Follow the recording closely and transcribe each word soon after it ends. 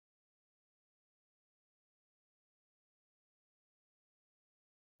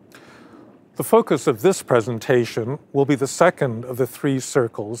The focus of this presentation will be the second of the three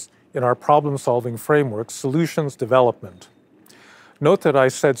circles in our problem-solving framework, solutions development. Note that I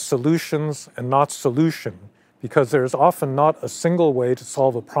said solutions and not solution, because there is often not a single way to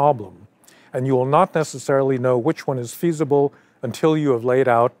solve a problem, and you will not necessarily know which one is feasible until you have laid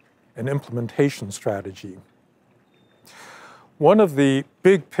out an implementation strategy. One of the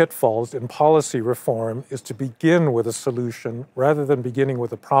big pitfalls in policy reform is to begin with a solution rather than beginning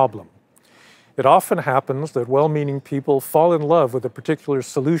with a problem. It often happens that well-meaning people fall in love with a particular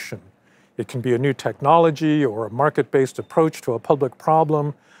solution. It can be a new technology or a market-based approach to a public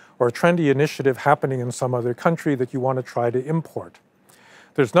problem or a trendy initiative happening in some other country that you want to try to import.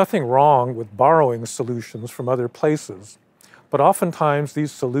 There's nothing wrong with borrowing solutions from other places, but oftentimes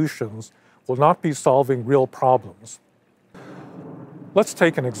these solutions will not be solving real problems. Let's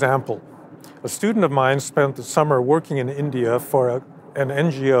take an example. A student of mine spent the summer working in India for an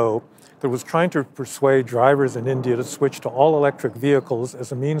NGO that was trying to persuade drivers in India to switch to all-electric vehicles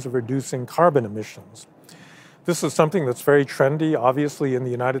as a means of reducing carbon emissions. This is something that's very trendy, obviously, in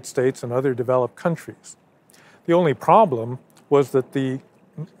the United States and other developed countries. The only problem was that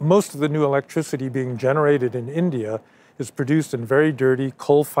most of the new electricity being generated in India is produced in very dirty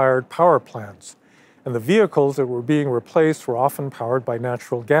coal-fired power plants, and the vehicles that were being replaced were often powered by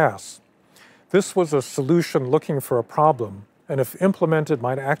natural gas. This was a solution looking for a problem, and if implemented,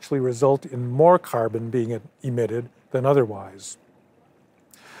 might actually result in more carbon being emitted than otherwise.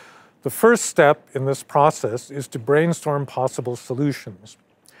 The first step in this process is to brainstorm possible solutions.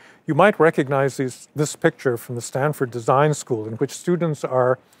 You might recognize this picture from the Stanford Design School, in which students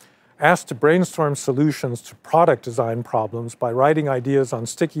are asked to brainstorm solutions to product design problems by writing ideas on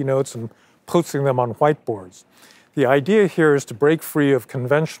sticky notes and posting them on whiteboards. The idea here is to break free of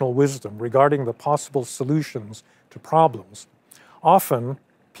conventional wisdom regarding the possible solutions to problems. Often,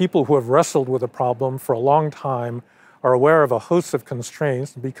 people who have wrestled with a problem for a long time are aware of a host of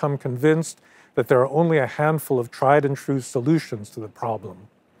constraints and become convinced that there are only a handful of tried and true solutions to the problem.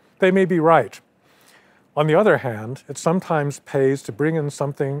 They may be right. On the other hand, it sometimes pays to bring in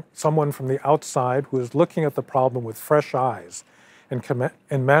someone from the outside who is looking at the problem with fresh eyes and can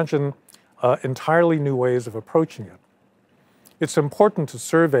imagine entirely new ways of approaching it. It's important to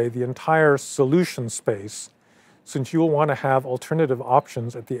survey the entire solution space, since you will want to have alternative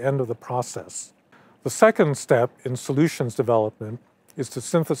options at the end of the process. The second step in solutions development is to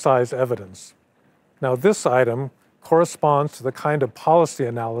synthesize evidence. Now, this item corresponds to the kind of policy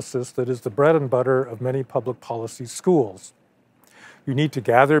analysis that is the bread and butter of many public policy schools. You need to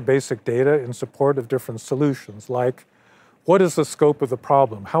gather basic data in support of different solutions, like what is the scope of the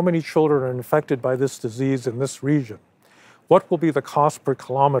problem? How many children are infected by this disease in this region? What will be the cost per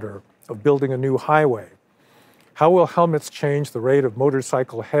kilometer of building a new highway? How will helmets change the rate of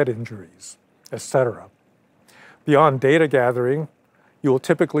motorcycle head injuries, etc.? Beyond data gathering, you will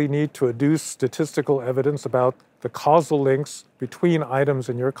typically need to adduce statistical evidence about the causal links between items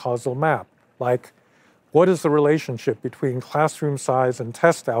in your causal map, like what is the relationship between classroom size and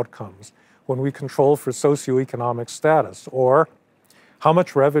test outcomes when we control for socioeconomic status, or how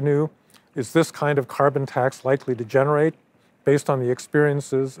much revenue is this kind of carbon tax likely to generate based on the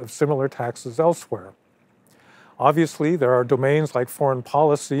experiences of similar taxes elsewhere. Obviously, there are domains like foreign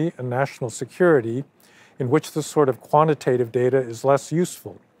policy and national security in which this sort of quantitative data is less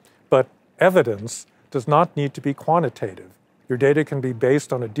useful. But evidence does not need to be quantitative. Your data can be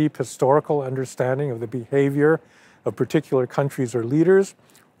based on a deep historical understanding of the behavior of particular countries or leaders,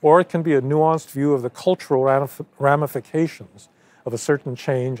 or it can be a nuanced view of the cultural ramifications of a certain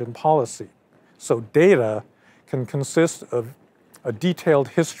change in policy. So data can consist of a detailed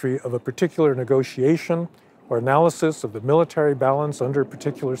history of a particular negotiation or analysis of the military balance under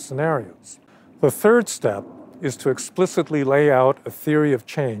particular scenarios. The third step is to explicitly lay out a theory of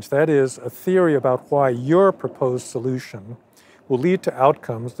change, that is, a theory about why your proposed solution will lead to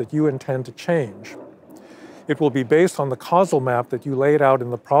outcomes that you intend to change. It will be based on the causal map that you laid out in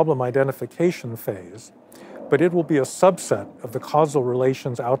the problem identification phase, but it will be a subset of the causal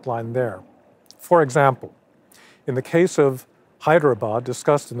relations outlined there. For example, in the case of Hyderabad,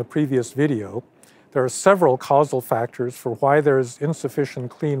 discussed in the previous video, there are several causal factors for why there is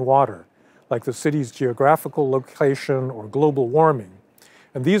insufficient clean water, like the city's geographical location or global warming.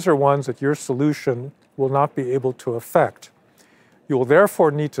 And these are ones that your solution will not be able to affect. You will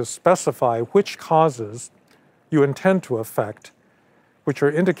therefore need to specify which causes you intend to affect, which are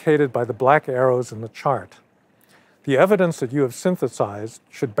indicated by the black arrows in the chart. The evidence that you have synthesized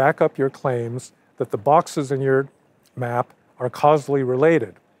should back up your claims that the boxes in your map are causally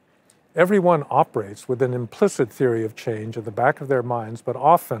related. Everyone operates with an implicit theory of change at the back of their minds, but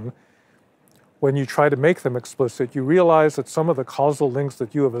often when you try to make them explicit, you realize that some of the causal links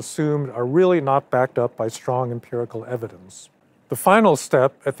that you have assumed are really not backed up by strong empirical evidence. The final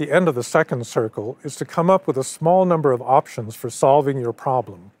step at the end of the second circle is to come up with a small number of options for solving your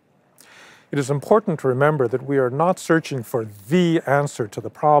problem. It is important to remember that we are not searching for the answer to the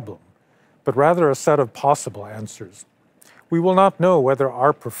problem, but rather a set of possible answers. We will not know whether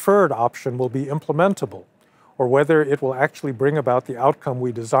our preferred option will be implementable, or whether it will actually bring about the outcome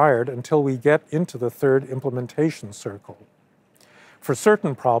we desired until we get into the third implementation circle. For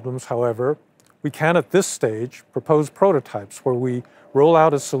certain problems, however, we can at this stage propose prototypes where we roll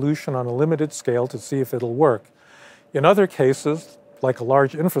out a solution on a limited scale to see if it'll work. In other cases, like a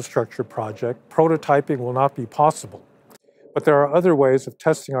large infrastructure project, prototyping will not be possible. But there are other ways of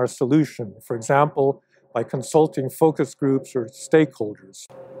testing our solution, for example, by consulting focus groups or stakeholders.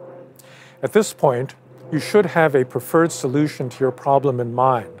 At this point, you should have a preferred solution to your problem in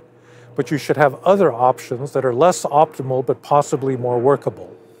mind, but you should have other options that are less optimal but possibly more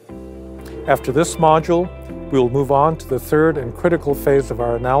workable. After this module, we will move on to the third and critical phase of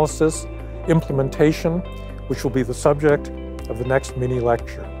our analysis, implementation, which will be the subject of the next mini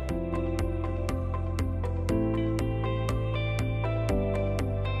lecture.